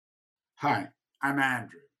Hi, I'm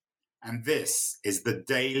Andrew, and this is the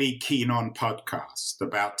Daily Keen On podcast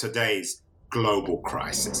about today's global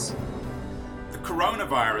crisis. The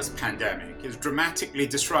coronavirus pandemic is dramatically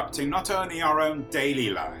disrupting not only our own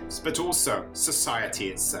daily lives, but also society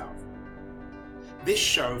itself. This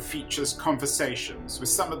show features conversations with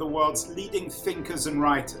some of the world's leading thinkers and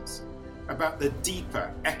writers about the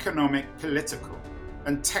deeper economic, political,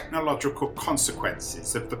 and technological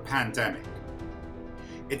consequences of the pandemic.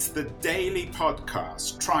 It's the daily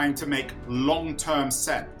podcast trying to make long-term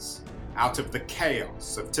sense out of the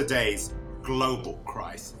chaos of today's global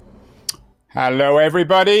crisis. Hello,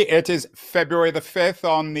 everybody. It is February the 5th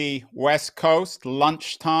on the West Coast,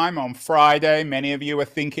 lunchtime on Friday. Many of you are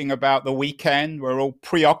thinking about the weekend. We're all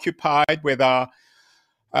preoccupied with our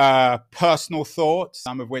personal thoughts,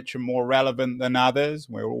 some of which are more relevant than others.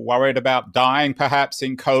 We're all worried about dying, perhaps,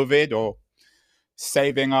 in COVID, or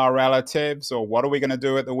saving our relatives, or what are we going to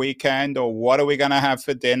do at the weekend, or what are we going to have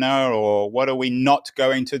for dinner, or what are we not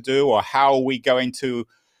going to do, or how are we going to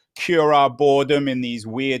cure our boredom in these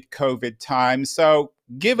weird COVID times. So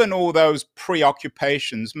given all those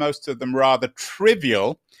preoccupations, most of them rather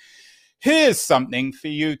trivial, here's something for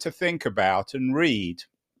you to think about and read.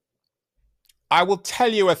 I will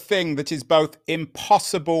tell you a thing that is both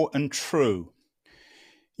impossible and true.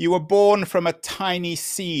 You were born from a tiny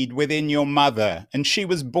seed within your mother, and she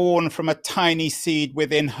was born from a tiny seed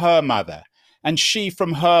within her mother, and she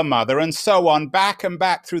from her mother, and so on, back and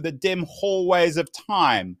back through the dim hallways of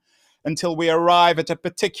time, until we arrive at a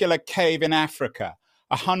particular cave in Africa,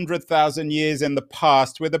 100,000 years in the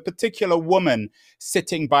past, with a particular woman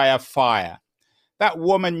sitting by a fire. That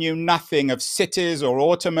woman knew nothing of cities or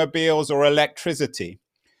automobiles or electricity.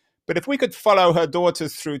 But if we could follow her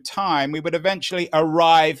daughters through time, we would eventually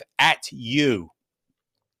arrive at you.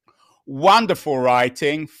 Wonderful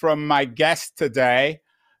writing from my guest today,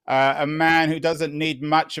 a man who doesn't need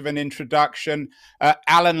much of an introduction,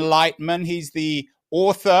 Alan Lightman. He's the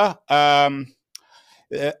author of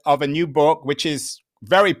a new book, which is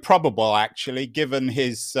very probable, actually, given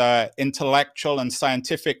his intellectual and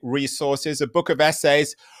scientific resources, a book of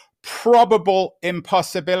essays, Probable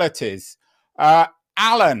Impossibilities.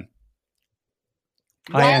 Alan,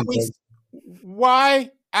 why,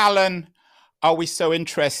 Alan, are we so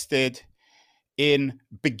interested in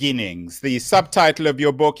beginnings? The subtitle of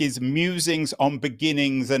your book is Musings on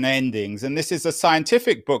Beginnings and Endings. And this is a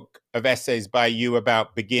scientific book of essays by you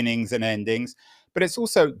about beginnings and endings, but it's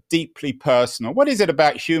also deeply personal. What is it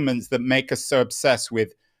about humans that make us so obsessed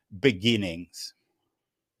with beginnings?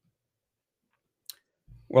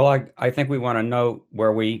 Well, I think we want to know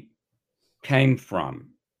where we came from.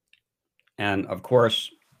 And of course,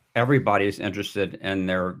 everybody is interested in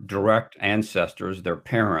their direct ancestors, their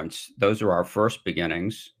parents. Those are our first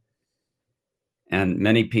beginnings. And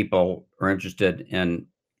many people are interested in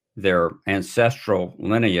their ancestral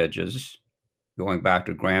lineages, going back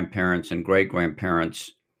to grandparents and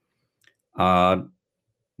great-grandparents.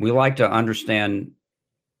 We like to understand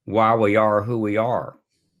why we are who we are.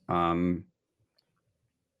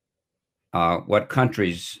 What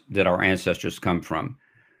countries did our ancestors come from?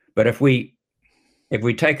 But if we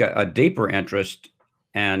take a deeper interest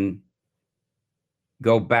and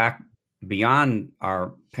go back beyond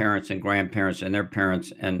our parents and grandparents and their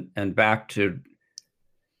parents and back to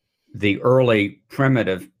the early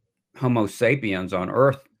primitive Homo sapiens on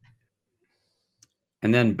Earth,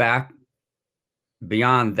 and then back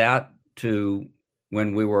beyond that to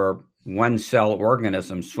when we were one-cell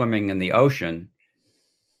organisms swimming in the ocean,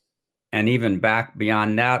 and even back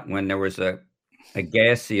beyond that when there was a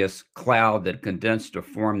gaseous cloud that condensed to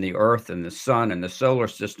form the Earth and the sun and the solar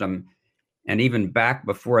system, and even back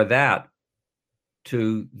before that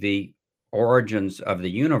to the origins of the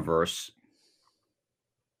universe,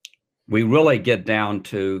 we really get down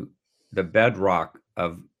to the bedrock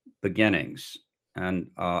of beginnings. And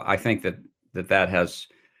I think that has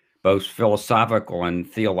both philosophical and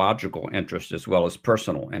theological interest as well as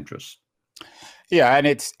personal interest. Yeah, and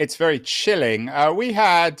it's very chilling. We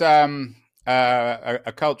had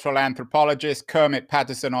a cultural anthropologist, Kermit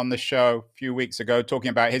Patterson, on the show a few weeks ago talking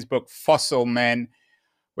about his book, Fossil Men,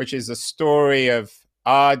 which is a story of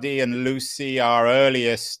Ardi and Lucy, our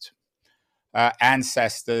earliest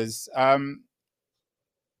ancestors.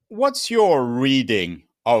 What's your reading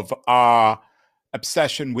of our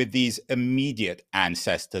obsession with these immediate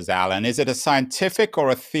ancestors, Alan? Is it a scientific or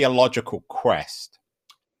a theological quest?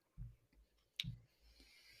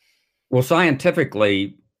 Well,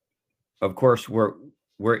 scientifically, of course,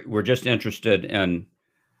 we're just interested in,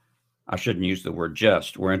 I shouldn't use the word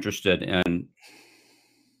just, we're interested in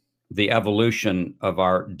the evolution of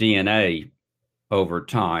our DNA over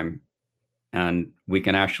time. and we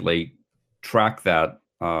can actually track that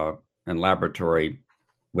in laboratory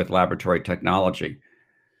with laboratory technology.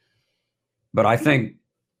 But I think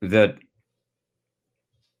that,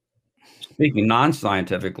 speaking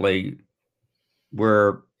non-scientifically,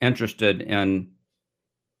 we're interested in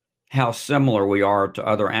how similar we are to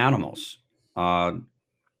other animals.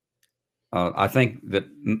 I think that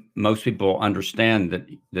most people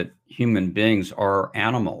understand that human beings are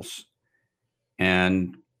animals,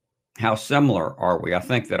 and how similar are we? I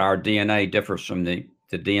think that our DNA differs from the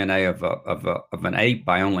DNA of an ape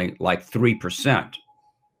by only like 3%,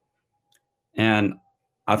 and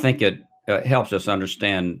I think it helps us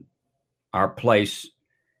understand our place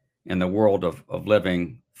in the world of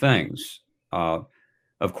living things.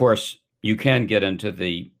 Of course, you can get into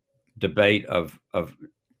the debate of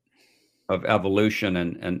evolution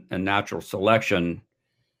and natural selection,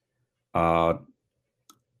 but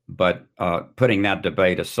putting that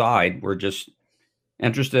debate aside, we're just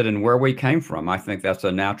interested in where we came from. I think that's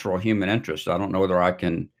a natural human interest. I don't know whether I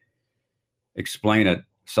can explain it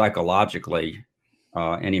psychologically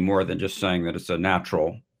any more than just saying that it's a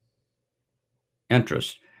natural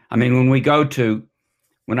interest. I mean,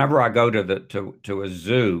 whenever I go to a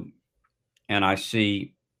zoo and I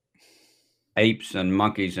see apes and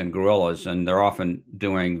monkeys and gorillas, and they're often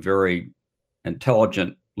doing very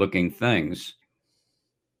intelligent looking things,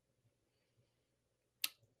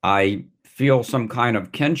 I feel some kind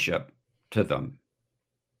of kinship to them.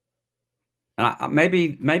 And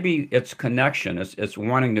maybe it's connection. It's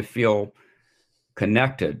wanting to feel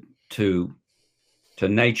connected to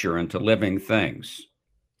nature and to living things.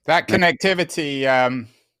 That connectivity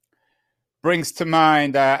brings to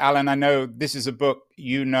mind, Alan, I know this is a book,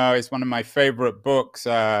 it's one of my favorite books,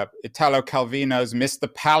 Italo Calvino's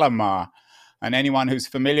Mr. Palomar. And anyone who's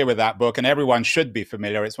familiar with that book, and everyone should be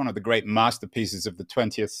familiar, it's one of the great masterpieces of the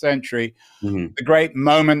 20th century. Mm-hmm. The great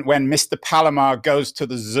moment when Mr. Palomar goes to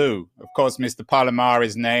the zoo. Of course, Mr. Palomar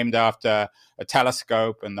is named after a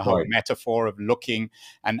telescope and the whole metaphor of looking,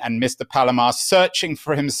 and Mr. Palomar searching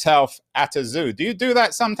for himself at a zoo. Do you do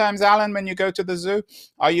that sometimes, Alan, when you go to the zoo?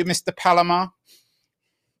 Are you Mr. Palomar?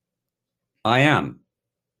 I am.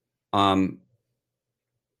 I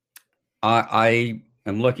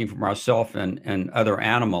am looking for myself and other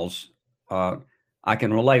animals. I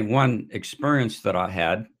can relate one experience that I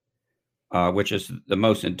had, which is the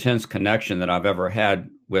most intense connection that I've ever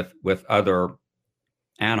had with other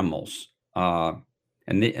animals.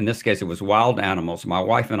 In this case, it was wild animals. My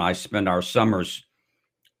wife and I spend our summers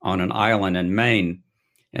on an island in Maine,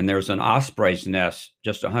 and there's an osprey's nest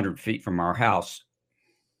just 100 feet from our house.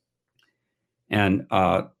 And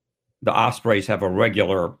the ospreys have a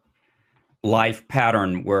regular life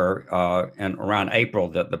pattern where and around April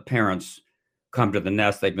that the parents come to the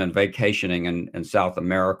nest. They've been vacationing in South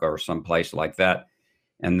America or someplace like that.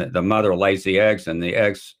 And the mother lays the eggs, and the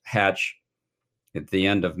eggs hatch at the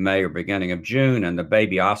end of May or beginning of June. And the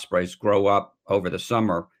baby ospreys grow up over the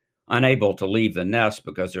summer, unable to leave the nest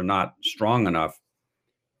because they're not strong enough.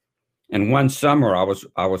 And one summer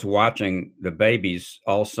I was watching the babies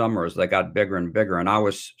all summer as they got bigger and bigger. And I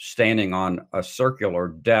was standing on a circular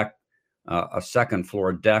deck, a second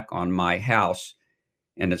floor deck on my house,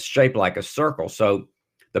 and it's shaped like a circle. So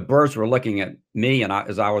the birds were looking at me, and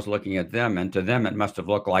as I was looking at them, and to them it must have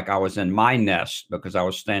looked like I was in my nest because I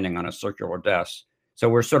was standing on a circular desk. So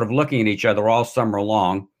we're sort of looking at each other all summer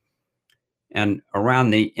long. And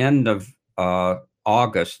around the end of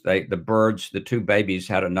August, the two babies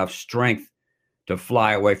had enough strength to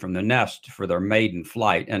fly away from the nest for their maiden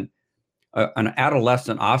flight. And an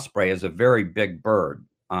adolescent osprey is a very big bird.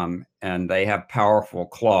 And they have powerful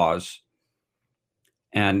claws.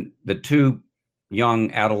 And the two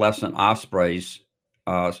young adolescent ospreys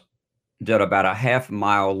did about a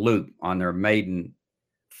half-mile loop on their maiden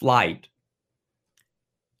flight.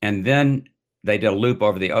 And then they did a loop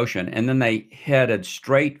over the ocean. And then they headed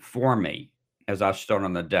straight for me as I stood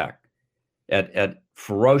on the deck at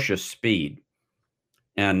ferocious speed.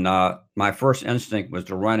 And my first instinct was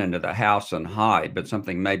to run into the house and hide, but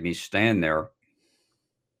something made me stand there.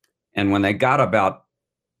 And when they got about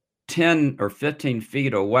 10 or 15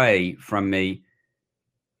 feet away from me,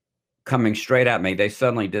 coming straight at me, they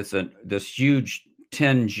suddenly did this huge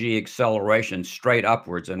 10G acceleration straight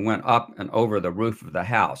upwards and went up and over the roof of the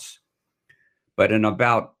house. But in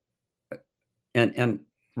about, and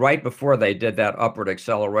right before they did that upward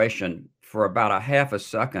acceleration, for about a half a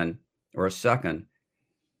second or a second,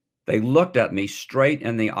 they looked at me straight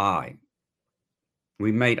in the eye.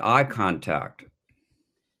 We made eye contact.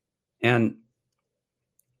 And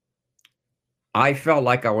I felt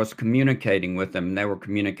like I was communicating with them, and they were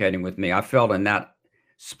communicating with me. I felt in that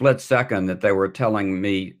split second that they were telling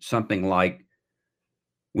me something like,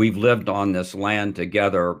 we've lived on this land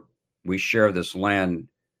together, we share this land,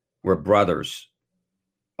 we're brothers.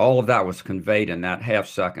 All of that was conveyed in that half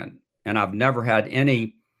second. And I've never had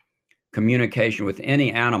any communication with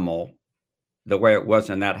any animal the way it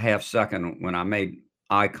was in that half second when I made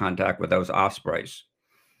eye contact with those ospreys.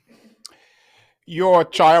 Your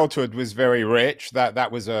childhood was very rich.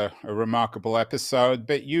 That was a remarkable episode.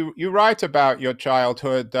 But you write about your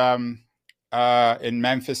childhood in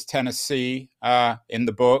Memphis, Tennessee, in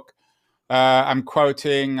the book. I'm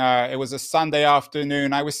quoting, it was a Sunday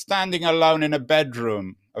afternoon. I was standing alone in a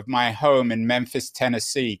bedroom of my home in Memphis,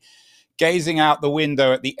 Tennessee, gazing out the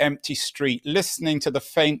window at the empty street, listening to the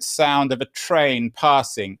faint sound of a train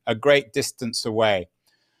passing a great distance away.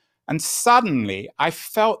 And suddenly I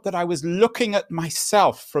felt that I was looking at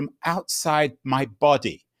myself from outside my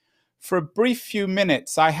body. For a brief few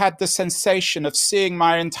minutes, I had the sensation of seeing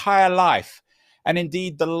my entire life, and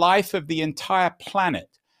indeed the life of the entire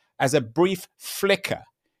planet, as a brief flicker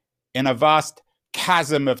in a vast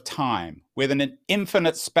chasm of time, with an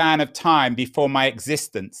infinite span of time before my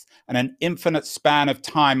existence and an infinite span of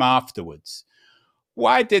time afterwards.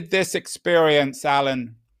 Why did this experience,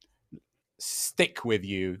 Alan, stick with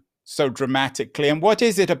you so dramatically? And what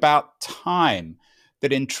is it about time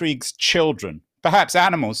that intrigues children, perhaps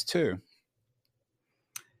animals too?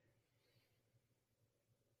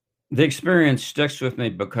 The experience sticks with me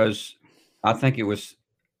because I think it was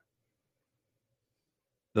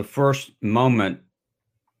the first moment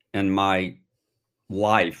in my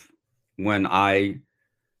life when I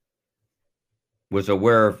was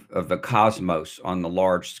aware of the cosmos on the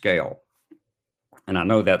large scale. And I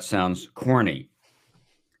know that sounds corny,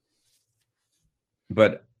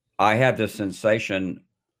 but I had this sensation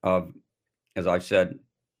of, as I said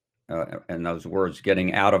in those words,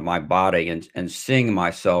 getting out of my body and seeing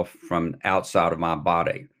myself from outside of my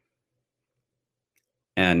body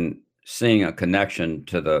and seeing a connection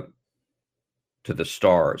to the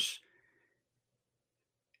stars.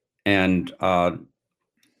 And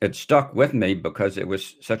it stuck with me because it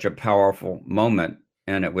was such a powerful moment,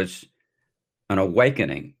 and it was an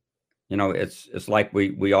awakening. You know, it's like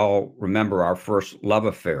we all remember our first love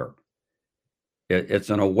affair. It's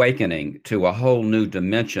an awakening to a whole new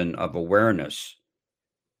dimension of awareness,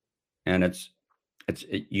 and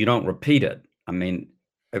you don't repeat it. I mean,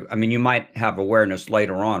 you might have awareness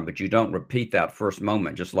later on, but you don't repeat that first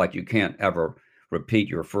moment, just like you can't ever repeat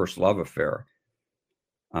your first love affair.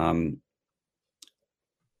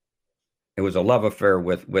 It was a love affair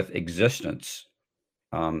with existence.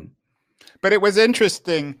 But it was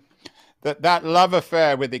interesting that love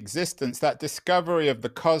affair with existence, that discovery of the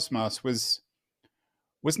cosmos was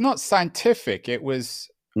not scientific. It was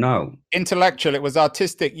intellectual. It was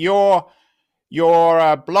artistic. Your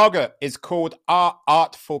blogger is called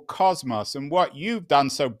Artful Cosmos, and what you've done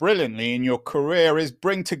so brilliantly in your career is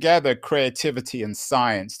bring together creativity and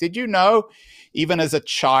science. Did you know, even as a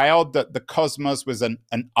child, that the cosmos was an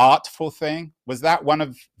artful thing? Was that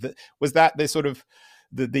the sort of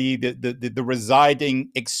the residing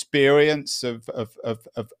experience of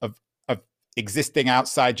existing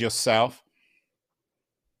outside yourself?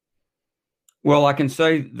 Well, I can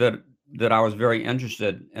say that I was very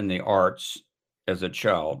interested in the arts as a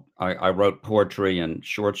child. I wrote poetry and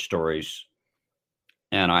short stories,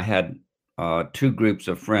 and I had two groups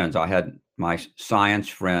of friends. I had my science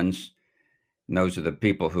friends, and those are the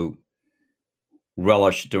people who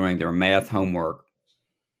relished doing their math homework.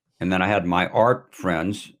 And then I had my art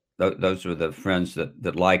friends. Those are the friends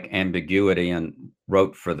that like ambiguity and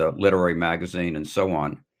wrote for the literary magazine and so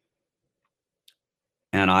on.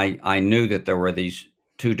 And I knew that there were these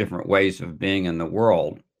two different ways of being in the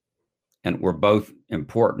world, and were both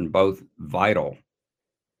important, both vital.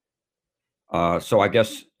 So I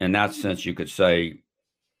guess in that sense, you could say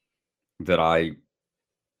that I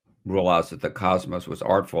realized that the cosmos was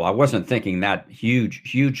artful. I wasn't thinking that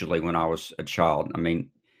hugely when I was a child. I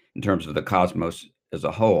mean, in terms of the cosmos as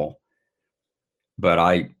a whole, but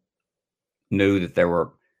I knew that there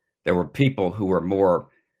were people who were more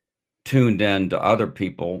tuned in to other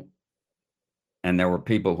people, and there were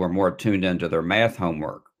people who were more tuned into their math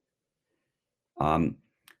homework.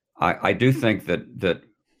 I do think that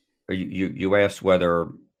you asked whether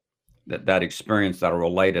that experience that I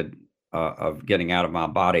related of getting out of my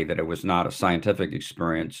body, that it was not a scientific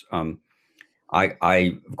experience.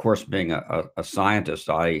 I of course, being a scientist,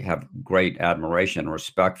 I have great admiration and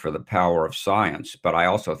respect for the power of science, but I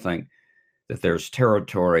also think that there's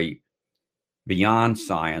territory beyond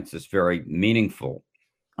science that's very meaningful,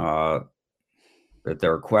 that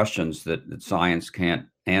there are questions that science can't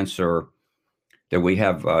answer, we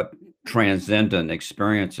have transcendent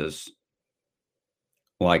experiences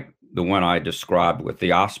like the one I described with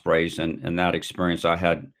the ospreys, and that experience I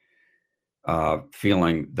had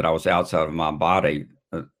feeling that I was outside of my body.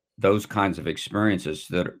 Those kinds of experiences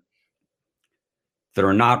that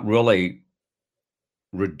are not really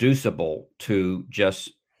reducible to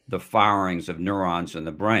just the firings of neurons in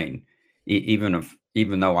the brain.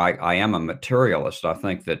 Even though I am a materialist, I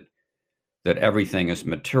think that everything is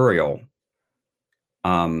material.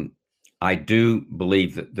 I do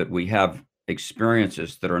believe that we have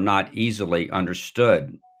experiences that are not easily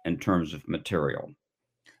understood in terms of material.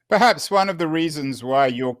 Perhaps one of the reasons why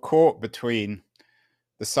you're caught between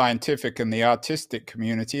the scientific and the artistic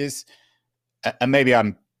community is, and maybe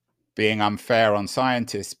I'm being unfair on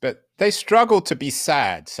scientists, but they struggle to be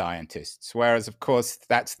sad scientists, whereas, of course,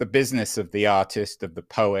 that's the business of the artist, of the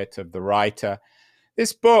poet, of the writer.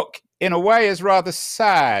 This book, in a way, is rather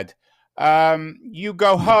sad. You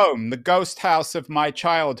go home, the ghost house of my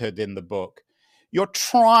childhood in the book. You're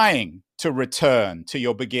trying to return to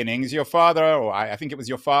your beginnings. Your father, or I think it was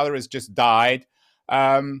your father, has just died.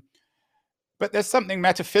 But there's something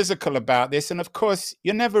metaphysical about this. And of course,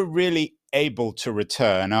 you're never really able to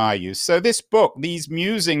return, are you? So this book, these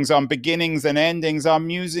musings on beginnings and endings, are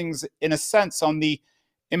musings, in a sense, on the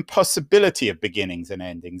impossibility of beginnings and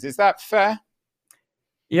endings. Is that fair?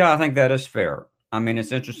 Yeah, I think that is fair. I mean,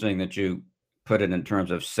 it's interesting that you put it in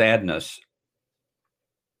terms of sadness.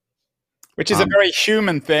 Which is a very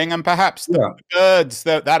human thing, and perhaps the birds,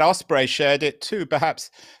 that osprey shared it too.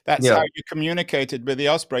 Perhaps that's how you communicated with the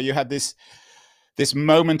osprey. You had this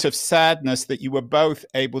moment of sadness that you were both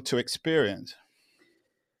able to experience.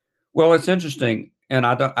 Well, it's interesting, and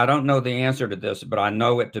I don't know the answer to this, but I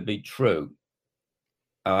know it to be true.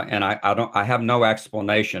 And I have no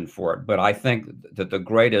explanation for it, but I think that the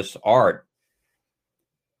greatest art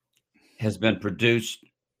has been produced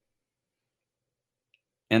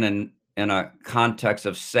in a context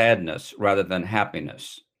of sadness rather than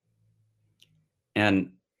happiness.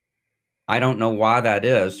 And I don't know why that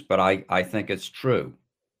is, but I think it's true.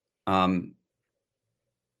 For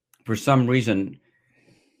some reason,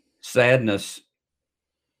 sadness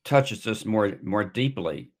touches us more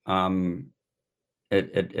deeply.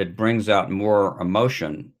 It brings out more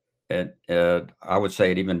emotion. I would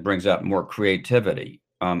say it even brings out more creativity.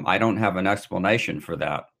 I don't have an explanation for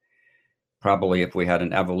that. Probably if we had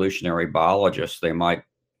an evolutionary biologist, or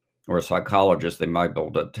a psychologist, they might be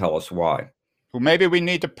able to tell us why. Well, maybe we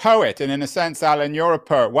need a poet. And in a sense, Alan, you're a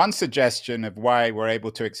poet. One suggestion of why we're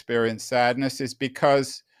able to experience sadness is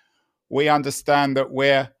because we understand that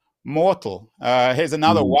we're mortal. Here's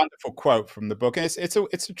another wonderful quote from the book. And it's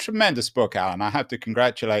a tremendous book, Alan. I have to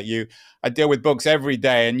congratulate you. I deal with books every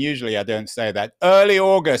day, and usually I don't say that. Early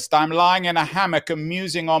August, I'm lying in a hammock and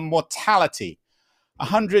musing on mortality.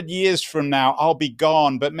 100 years from now, I'll be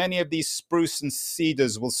gone, but many of these spruce and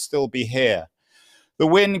cedars will still be here. The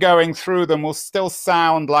wind going through them will still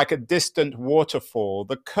sound like a distant waterfall.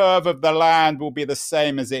 The curve of the land will be the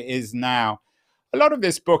same as it is now. A lot of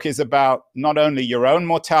this book is about not only your own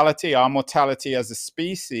mortality, our mortality as a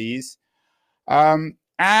species, and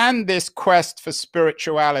this quest for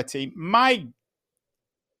spirituality. My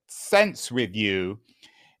sense with you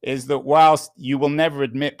is that whilst you will never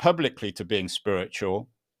admit publicly to being spiritual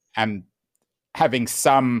and having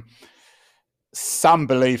some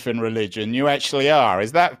belief in religion, you actually are.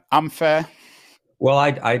 Is that unfair? Well,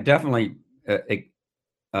 I definitely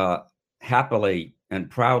happily and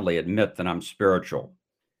proudly admit that I'm spiritual,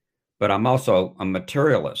 but I'm also a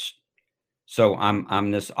materialist. So I'm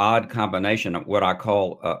this odd combination of what I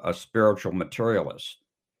call a spiritual materialist.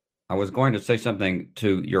 I was going to say something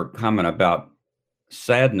to your comment about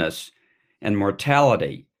sadness and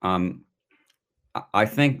mortality. I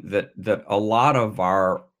think that a lot of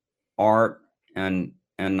our art and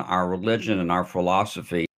our religion and our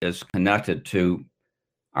philosophy is connected to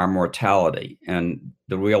our mortality and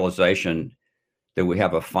the realization that we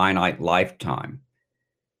have a finite lifetime.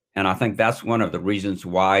 And I think that's one of the reasons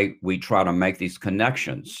why we try to make these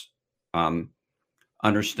connections,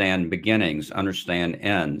 understand beginnings, understand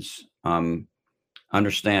ends,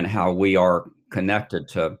 understand how we are connected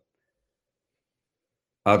to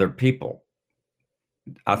other people.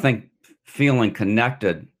 I think feeling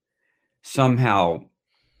connected somehow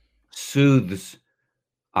soothes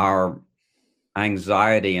our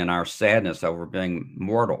anxiety and our sadness over being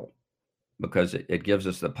mortal, because it gives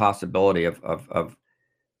us the possibility of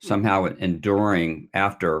somehow enduring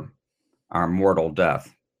after our mortal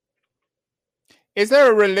death. Is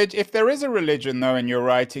there a religion? If there is a religion, though, in your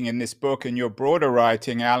writing in this book and your broader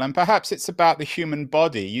writing, Alan, perhaps it's about the human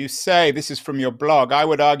body. You say this is from your blog. I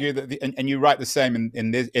would argue that, and you write the same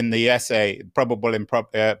in the essay, probable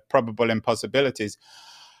impossibilities.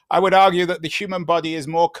 I would argue that the human body is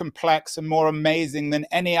more complex and more amazing than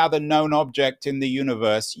any other known object in the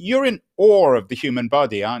universe. You're in awe of the human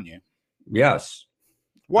body, aren't you? Yes.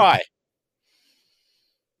 Why?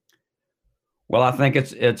 Well, I think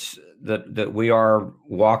it's that we are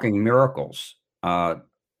walking miracles.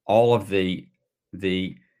 All of the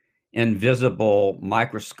invisible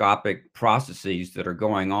microscopic processes that are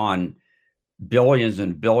going on, billions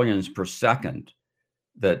and billions per second,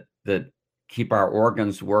 that keep our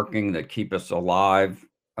organs working, that keep us alive,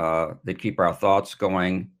 that keep our thoughts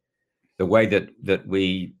going. The way that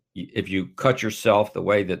we, if you cut yourself, the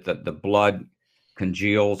way that the blood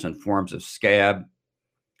congeals and forms a scab.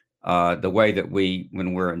 The way that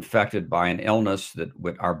when we're infected by an illness, that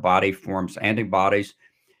our body forms antibodies.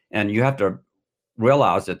 And you have to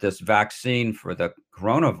realize that this vaccine for the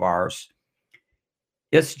coronavirus,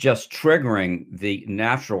 it's just triggering the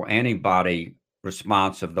natural antibody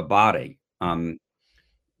response of the body.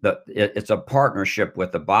 It's a partnership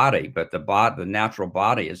with the body, but the natural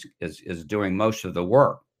body is doing most of the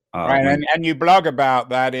work. Right, and you blog about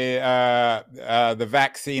that, the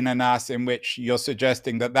vaccine and us, in which you're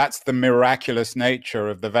suggesting that that's the miraculous nature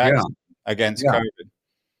of the vaccine against COVID.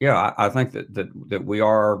 Yeah, I think that we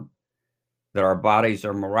are, that our bodies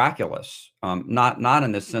are miraculous, not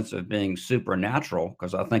in the sense of being supernatural,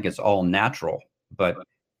 because I think it's all natural, but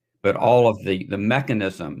all of the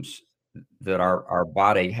mechanisms that our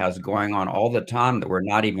body has going on all the time that we're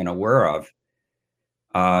not even aware of.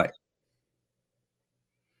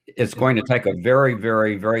 It's going to take a very,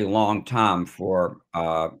 very, very long time for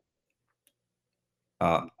a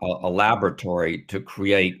laboratory to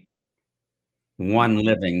create one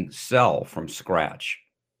living cell from scratch.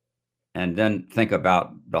 And then think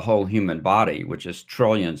about the whole human body, which is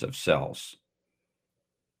trillions of cells.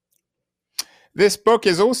 This book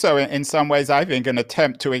is also, in some ways, I think, an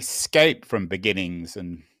attempt to escape from beginnings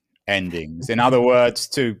and endings. In other words,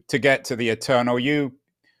 to get to the eternal. You,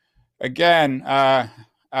 again,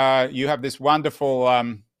 you have this wonderful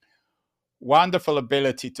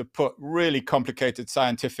ability to put really complicated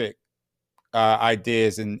scientific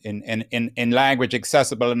ideas in language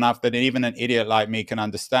accessible enough that even an idiot like me can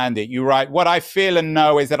understand it. You write, "What I feel and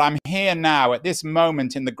know is that I'm here now at this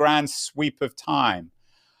moment in the grand sweep of time.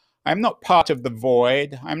 I'm not part of the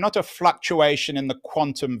void. I'm not a fluctuation in the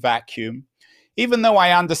quantum vacuum. Even though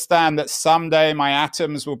I understand that someday my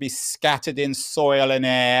atoms will be scattered in soil and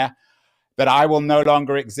air, that I will no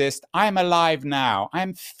longer exist, I am alive now. I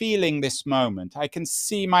am feeling this moment. I can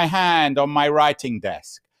see my hand on my writing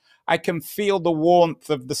desk. I can feel the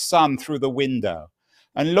warmth of the sun through the window.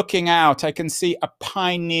 And looking out, I can see a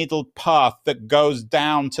pine needle path that goes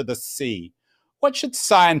down to the sea." What should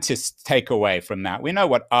scientists take away from that? We know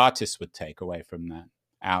what artists would take away from that,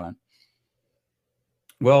 Alan.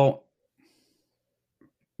 Well,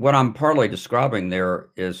 what I'm partly describing there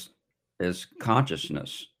is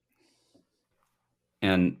consciousness.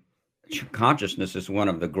 And consciousness is one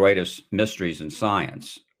of the greatest mysteries in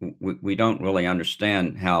science. We don't really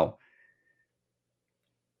understand how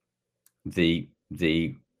the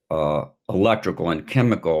electrical and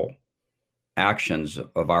chemical actions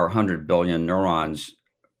of our 100 billion neurons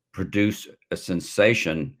produce a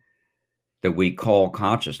sensation that we call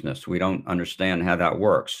consciousness. We don't understand how that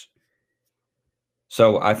works.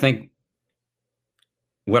 So I think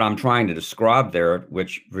what I'm trying to describe there,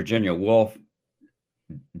 which Virginia Woolf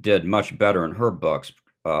did much better in her books,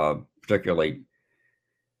 particularly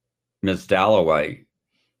Ms. Dalloway,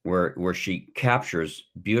 where she captures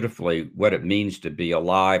beautifully what it means to be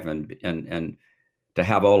alive and to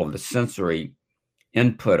have all of the sensory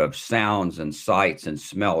input of sounds and sights and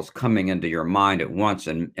smells coming into your mind at once,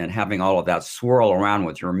 and having all of that swirl around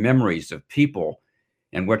with your memories of people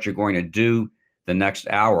and what you're going to do the next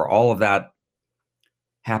hour. All of that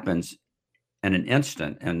happens in an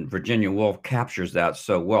instant, and Virginia Woolf captures that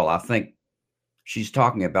so well. I think she's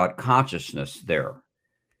talking about consciousness there,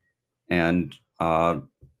 and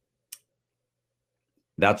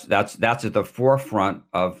that's at the forefront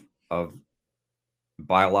of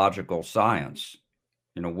biological science.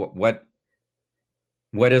 You know,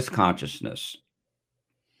 what is consciousness?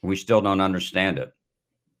 We still don't understand it.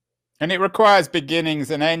 And it requires beginnings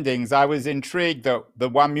and endings. I was intrigued that the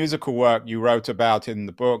one musical work you wrote about in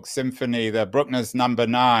the book, Symphony, the Bruckner's No.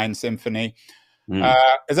 9 Symphony,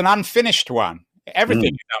 is an unfinished one.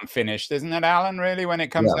 Everything is unfinished, isn't it, Alan, really, when it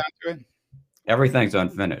comes down to it? Everything's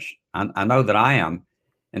unfinished. I know that I am.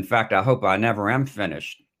 In fact, I hope I never am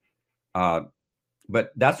finished.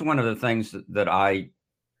 But that's one of the things that I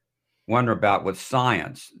wonder about with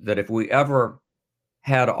science, that if we ever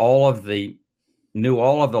had knew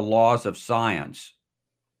all of the laws of science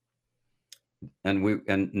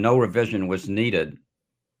and no revision was needed,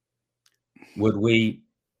 we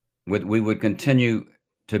would continue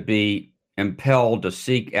to be impelled to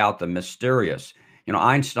seek out the mysterious.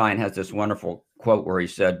 Einstein has this wonderful quote where he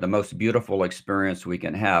said, "The most beautiful experience we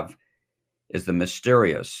can have is the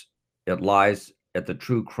mysterious. It lies at the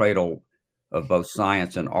true cradle of both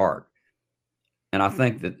science and art." And I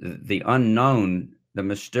think that the unknown, the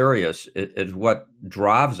mysterious, is what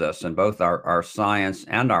drives us in both our science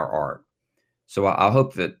and our art. So I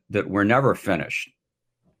hope that we're never finished,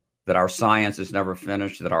 that our science is never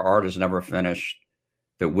finished, that our art is never finished,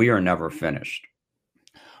 that we are never finished.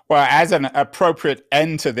 Well, as an appropriate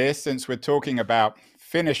end to this, since we're talking about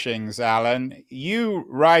finishings, Alan, you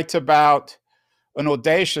write about an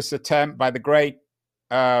audacious attempt by the great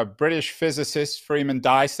British physicist Freeman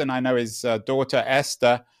Dyson, I know his daughter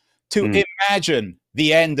Esther, to imagine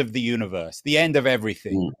the end of the universe, the end of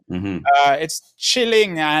everything. It's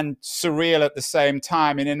chilling and surreal at the same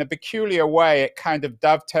time. And in a peculiar way, it kind of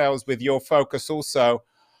dovetails with your focus also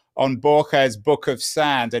on Borges' Book of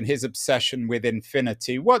Sand and his obsession with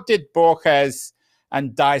infinity. What did Borges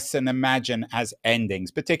and Dyson imagine as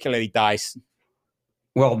endings, particularly Dyson?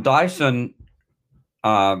 Well, Dyson,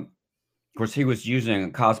 of course, he was using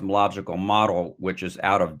a cosmological model, which is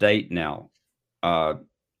out of date now.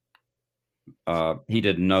 He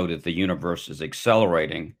didn't know that the universe is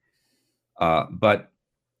accelerating. But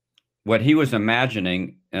what he was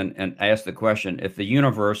imagining, and asked the question, if the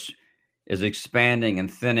universe is expanding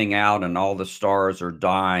and thinning out and all the stars are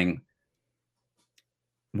dying,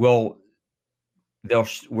 will there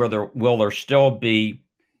still be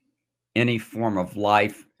any form of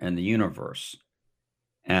life in the universe?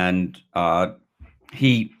 And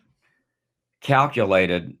he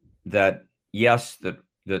calculated that yes, that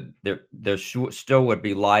there still would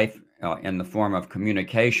be life in the form of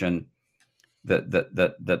communication.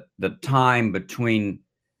 The time between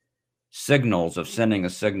signals of sending a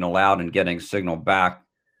signal out and getting a signal back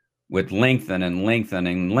would lengthen and lengthen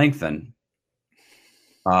and lengthen.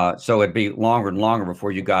 So it'd be longer and longer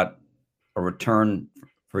before you got a return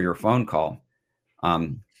for your phone call. I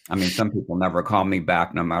mean, some people never call me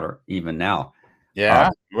back, no matter even now. Yeah,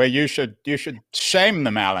 well, you should shame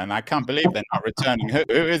them, Alan. I can't believe they're not returning. Who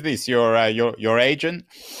is this? Your agent?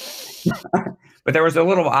 But there was a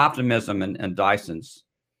little optimism in Dyson's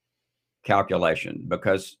calculation,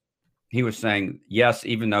 because he was saying, yes,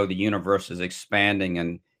 even though the universe is expanding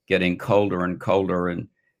and getting colder and colder and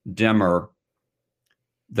dimmer,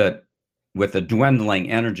 that with the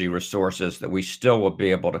dwindling energy resources, that we still will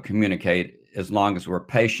be able to communicate as long as we're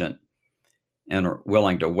patient and are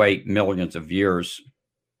willing to wait millions of years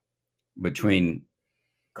between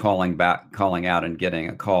calling out and getting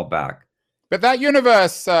a call back. But that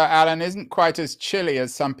universe, Alan, isn't quite as chilly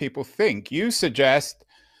as some people think. You suggest,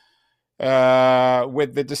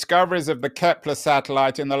 with the discoveries of the Kepler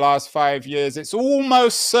satellite in the last 5 years, it's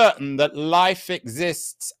almost certain that life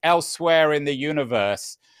exists elsewhere in the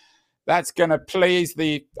universe. That's going to please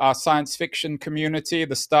our science fiction community,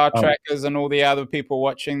 the Star Trekkers, and all the other people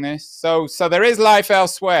watching this. So there is life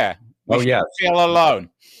elsewhere. We yes. Feel alone.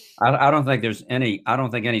 I don't think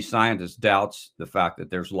any scientist doubts the fact that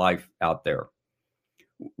there's life out there.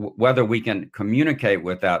 Whether we can communicate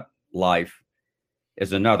with that life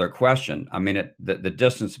is another question. I mean, the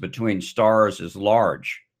distance between stars is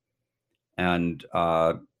large, and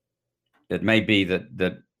it may be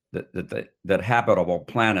that habitable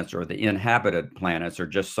planets or the inhabited planets are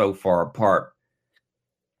just so far apart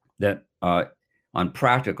that on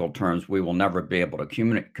practical terms, we will never be able to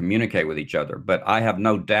communicate with each other. But I have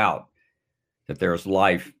no doubt that there's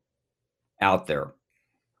life out there.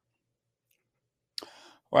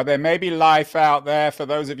 Well, there may be life out there for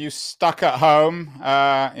those of you stuck at home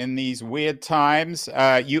in these weird times.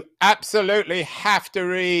 You absolutely have to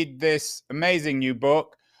read this amazing new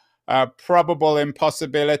book, Probable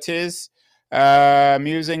Impossibilities,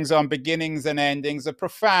 Musings on Beginnings and Endings, a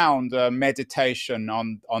profound meditation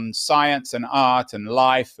on science and art and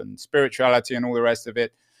life and spirituality and all the rest of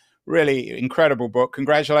it. Really incredible book.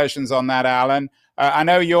 Congratulations on that, Alan. I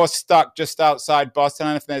know you're stuck just outside Boston. I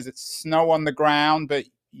don't know if there's snow on the ground, but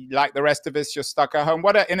like the rest of us, you're stuck at home.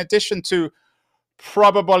 In addition to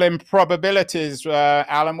Probable Improbabilities,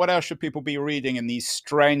 Alan, what else should people be reading in these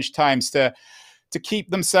strange times to keep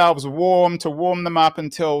themselves warm, to warm them up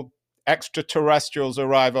until extraterrestrials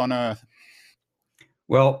arrive on Earth?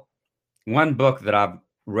 Well, one book that I've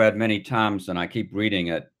read many times, and I keep reading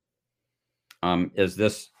it, is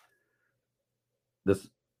this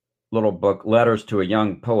little book, Letters to a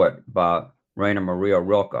Young Poet by Rainer Maria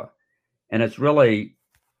Rilke. And it's really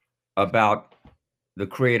about the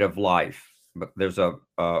creative life. But there's a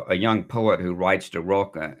young poet who writes to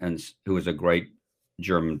Rilke, and who is a great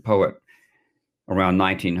German poet around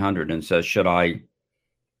 1900, and says, should I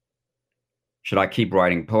keep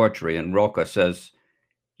writing poetry? And Rilke says,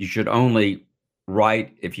 you should only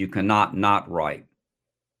write if you cannot not write.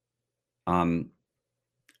 And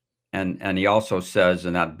he also says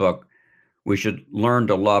in that book, we should learn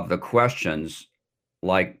to love the questions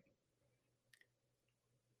like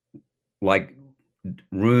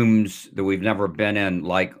rooms that we've never been in,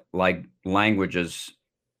 like languages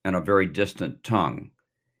in a very distant tongue.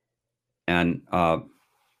 And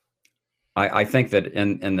I think that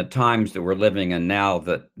in the times that we're living in now,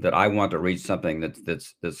 that I want to read something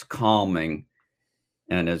that's calming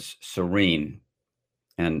and is serene.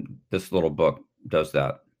 And this little book does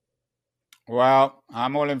that. Well,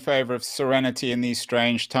 I'm all in favor of serenity in these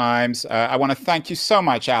strange times. I want to thank you so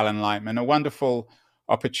much, Alan Lightman. A wonderful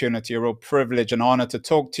opportunity, a real privilege and honor to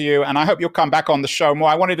talk to you. And I hope you'll come back on the show more.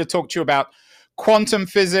 I wanted to talk to you about quantum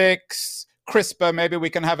physics, CRISPR. Maybe we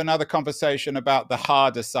can have another conversation about the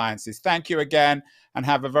harder sciences. Thank you again, and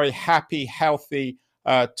have a very happy, healthy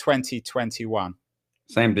 2021.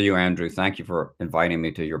 Same to you, Andrew. Thank you for inviting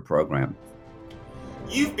me to your program.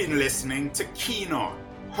 You've been listening to Keen On,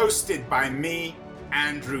 hosted by me,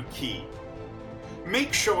 Andrew Keen.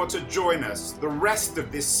 Make sure to join us the rest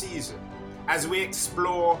of this season as we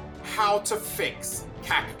explore how to fix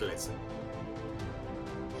capitalism.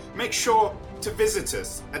 Make sure to visit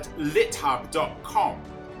us at lithub.com,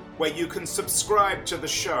 where you can subscribe to the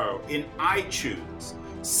show in iTunes,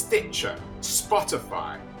 Stitcher,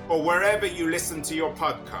 Spotify, or wherever you listen to your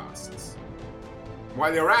podcasts.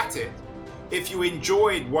 While you're at it, if you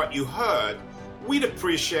enjoyed what you heard, we'd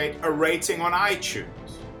appreciate a rating on iTunes.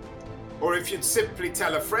 Or if you'd simply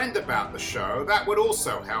tell a friend about the show, that would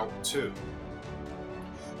also help too.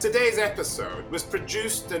 Today's episode was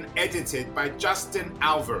produced and edited by Justin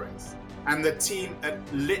Alvarez and the team at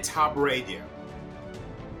LitHub Radio.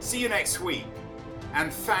 See you next week,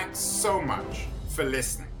 and thanks so much for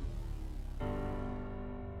listening.